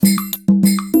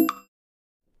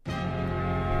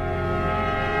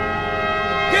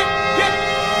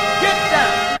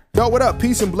Yo, what up?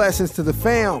 Peace and blessings to the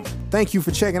fam. Thank you for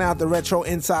checking out the Retro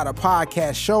Insider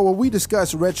Podcast show where we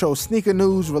discuss retro sneaker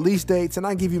news, release dates, and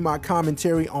I give you my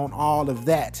commentary on all of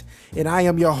that. And I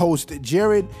am your host,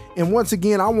 Jared. And once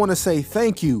again, I want to say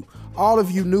thank you, all of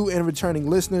you new and returning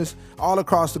listeners all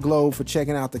across the globe, for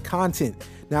checking out the content.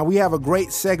 Now, we have a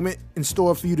great segment in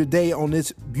store for you today on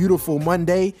this beautiful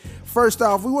Monday. First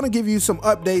off, we want to give you some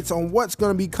updates on what's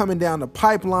going to be coming down the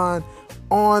pipeline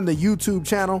on the YouTube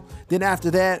channel. Then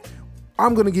after that,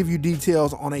 I'm going to give you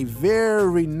details on a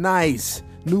very nice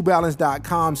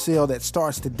NewBalance.com sale that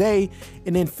starts today.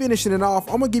 And then finishing it off,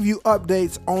 I'm going to give you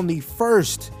updates on the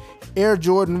first Air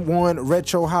Jordan 1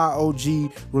 Retro High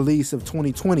OG release of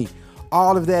 2020.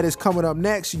 All of that is coming up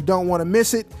next. You don't want to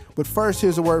miss it. But first,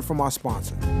 here's a word from our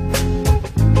sponsor.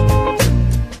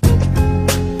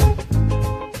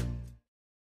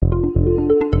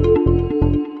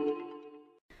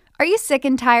 Are you sick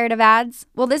and tired of ads?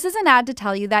 Well, this is an ad to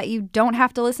tell you that you don't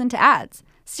have to listen to ads.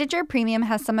 Stitcher Premium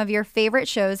has some of your favorite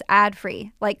shows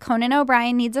ad-free, like Conan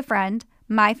O'Brien Needs a Friend,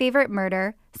 My Favorite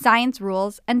Murder, Science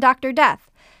Rules, and Dr. Death.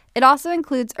 It also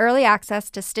includes early access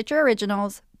to Stitcher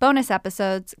Originals, bonus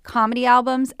episodes, comedy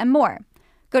albums, and more.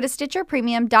 Go to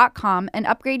StitcherPremium.com and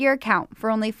upgrade your account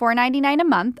for only $4.99 a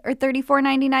month or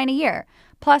 $34.99 a year.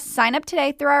 Plus, sign up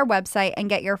today through our website and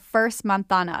get your first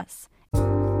month on us.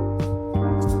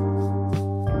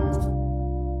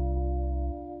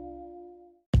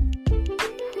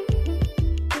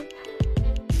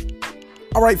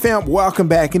 All right, fam, welcome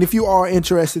back. And if you are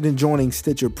interested in joining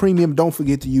Stitcher Premium, don't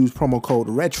forget to use promo code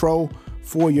RETRO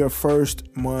for your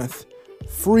first month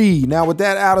free. Now, with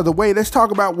that out of the way, let's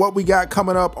talk about what we got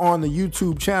coming up on the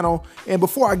YouTube channel. And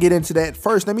before I get into that,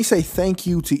 first, let me say thank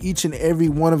you to each and every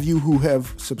one of you who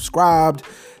have subscribed.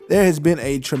 There has been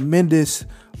a tremendous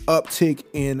uptick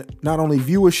in not only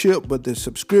viewership, but the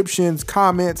subscriptions,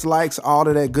 comments, likes, all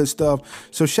of that good stuff.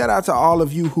 So shout out to all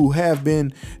of you who have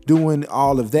been doing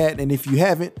all of that. And if you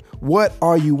haven't, what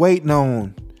are you waiting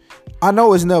on? I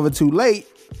know it's never too late,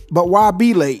 but why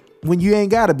be late when you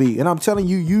ain't gotta be? And I'm telling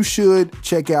you, you should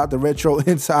check out the Retro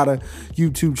Insider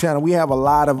YouTube channel. We have a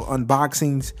lot of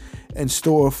unboxings in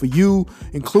store for you,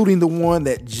 including the one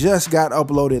that just got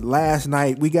uploaded last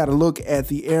night. We got to look at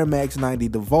the Air Max 90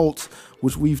 DeVolts,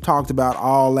 which we've talked about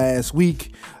all last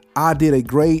week. I did a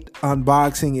great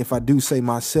unboxing, if I do say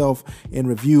myself, and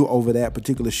review over that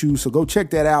particular shoe. So go check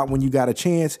that out when you got a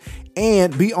chance,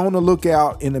 and be on the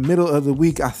lookout in the middle of the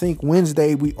week. I think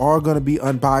Wednesday we are going to be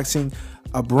unboxing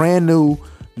a brand new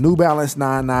New Balance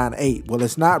 998. Well,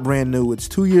 it's not brand new. It's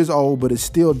 2 years old, but it's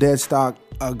still dead stock.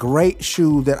 A great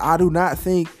shoe that I do not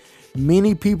think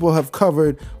many people have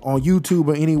covered on YouTube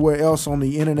or anywhere else on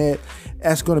the internet.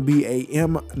 That's going to be a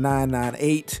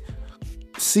M998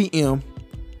 CM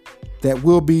that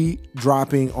will be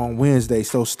dropping on Wednesday.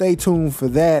 So stay tuned for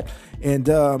that. And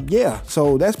yeah,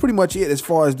 so that's pretty much it as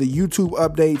far as the YouTube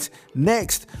updates.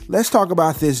 Next, let's talk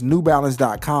about this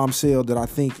NewBalance.com sale that I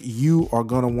think you are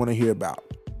going to want to hear about.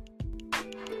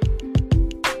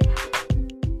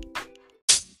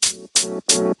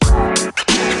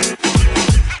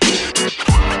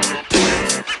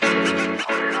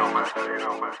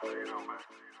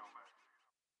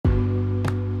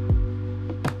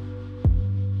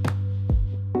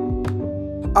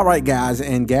 All right, guys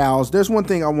and gals, there's one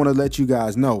thing I want to let you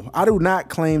guys know. I do not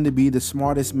claim to be the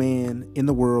smartest man in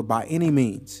the world by any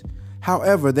means.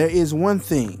 However, there is one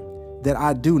thing that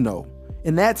I do know,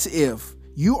 and that's if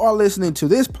you are listening to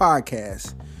this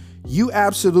podcast, you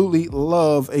absolutely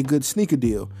love a good sneaker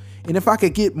deal. And if I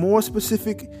could get more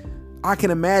specific, I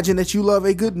can imagine that you love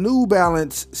a good New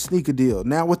Balance sneaker deal.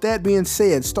 Now, with that being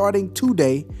said, starting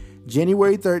today,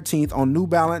 January 13th on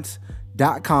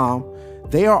NewBalance.com,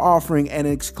 they are offering an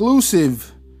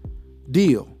exclusive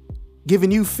deal,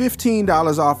 giving you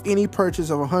 $15 off any purchase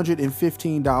of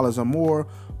 $115 or more,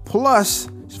 plus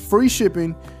free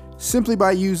shipping simply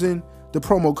by using the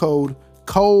promo code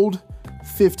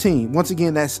COLD15. Once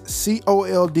again, that's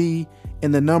COLD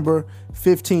and the number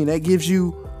 15. That gives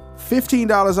you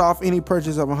 $15 off any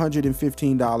purchase of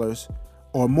 $115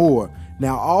 or more.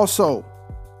 Now, also,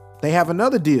 they have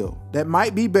another deal that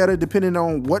might be better depending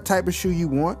on what type of shoe you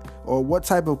want or what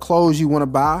type of clothes you want to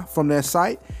buy from their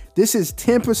site. This is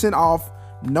 10% off,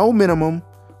 no minimum,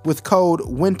 with code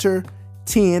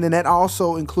WINTER10, and that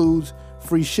also includes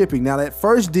free shipping. Now, that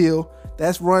first deal,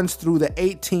 that runs through the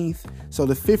 18th, so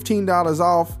the $15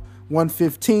 off,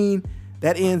 $115,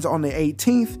 that ends on the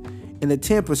 18th, and the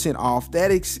 10% off,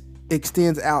 that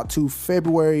extends out to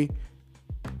February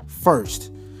 1st.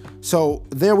 So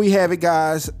there we have it,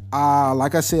 guys.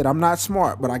 Like I said, I'm not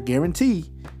smart, but I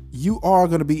guarantee you are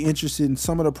going to be interested in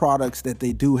some of the products that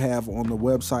they do have on the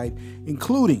website,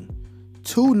 including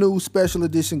 2 new special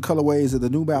edition colorways of the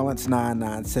New Balance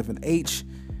 997H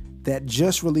that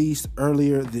just released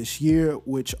earlier this year,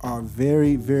 which are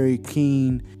very, very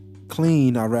clean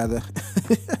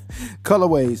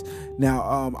colorways.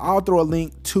 Now, I'll throw a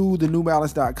link to the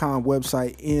newbalance.com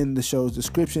website in the show's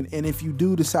description. And if you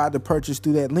do decide to purchase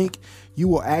through that link, you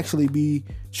will actually be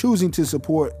choosing to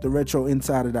support the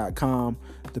retroinsider.com,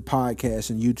 the podcast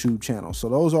and YouTube channel. So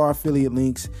those are affiliate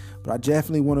links, but I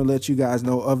definitely want to let you guys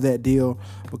know of that deal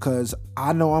because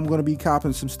I know I'm going to be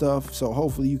copping some stuff. So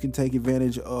hopefully you can take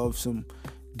advantage of some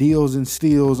deals and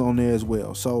steals on there as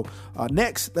well. So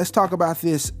next, let's talk about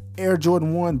this Air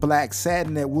Jordan 1 Black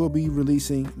Satin that we'll be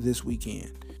releasing this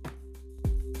weekend.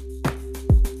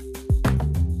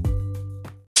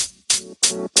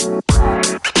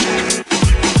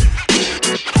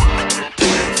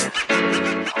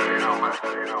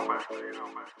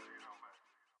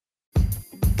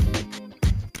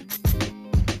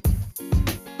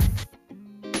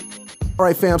 All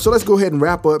right, fam, so let's go ahead and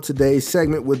wrap up today's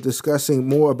segment with discussing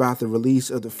more about the release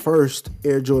of the first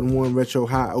Air Jordan 1 Retro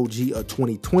High OG of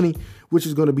 2020, which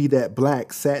is going to be that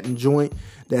black satin joint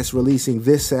that's releasing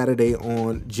this Saturday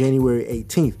on January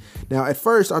 18th. Now, at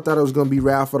first, I thought it was going to be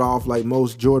raffled off like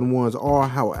most Jordan 1s are.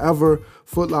 However,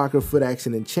 Foot Locker, Foot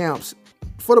Action, and Champs,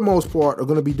 for the most part, are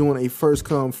going to be doing a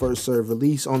first-come, first-serve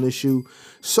release on this shoe.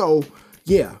 So,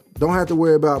 yeah, don't have to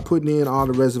worry about putting in all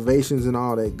the reservations and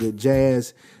all that good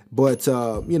jazz. But,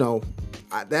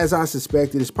 as I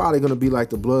suspected, it's probably going to be like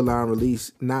the Bloodline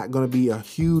release. Not going to be a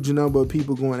huge number of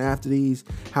people going after these.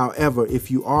 However, if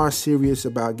you are serious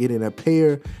about getting a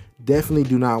pair, definitely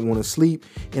do not want to sleep.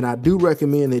 And I do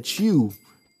recommend that you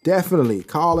definitely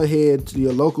call ahead to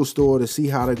your local store to see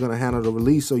how they're going to handle the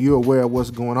release so you're aware of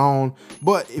what's going on.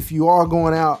 But if you are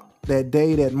going out that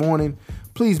day, that morning,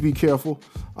 please be careful.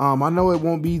 I know it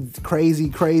won't be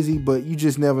crazy, but you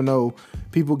just never know.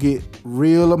 People get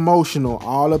real emotional,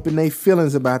 all up in their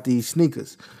feelings about these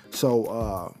sneakers.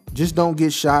 So just don't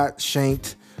get shot,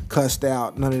 shanked, cussed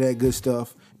out, none of that good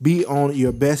stuff. Be on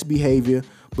your best behavior,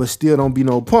 but still don't be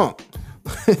no punk.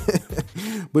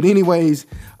 But anyways,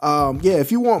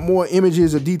 if you want more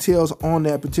images or details on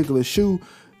that particular shoe,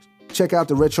 check out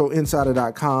the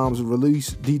retroinsider.com's release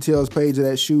details page of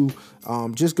that shoe.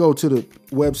 Just go to the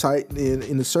website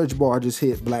in the search bar, just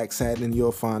hit Black Satin and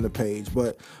you'll find the page.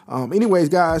 But anyways,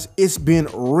 guys, it's been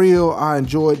real. I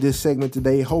enjoyed this segment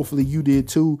today. Hopefully you did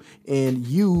too. And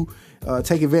you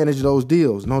take advantage of those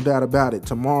deals. No doubt about it.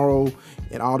 Tomorrow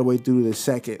and all the way through the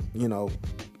second,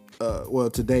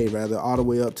 today rather, all the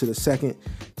way up to the second.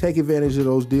 Take advantage of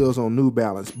those deals on New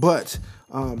Balance. But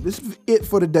this is it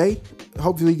for today.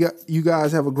 Hopefully you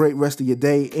guys have a great rest of your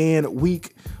day and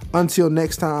week. Until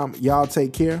next time, y'all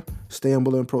take care, stay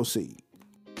humble and proceed.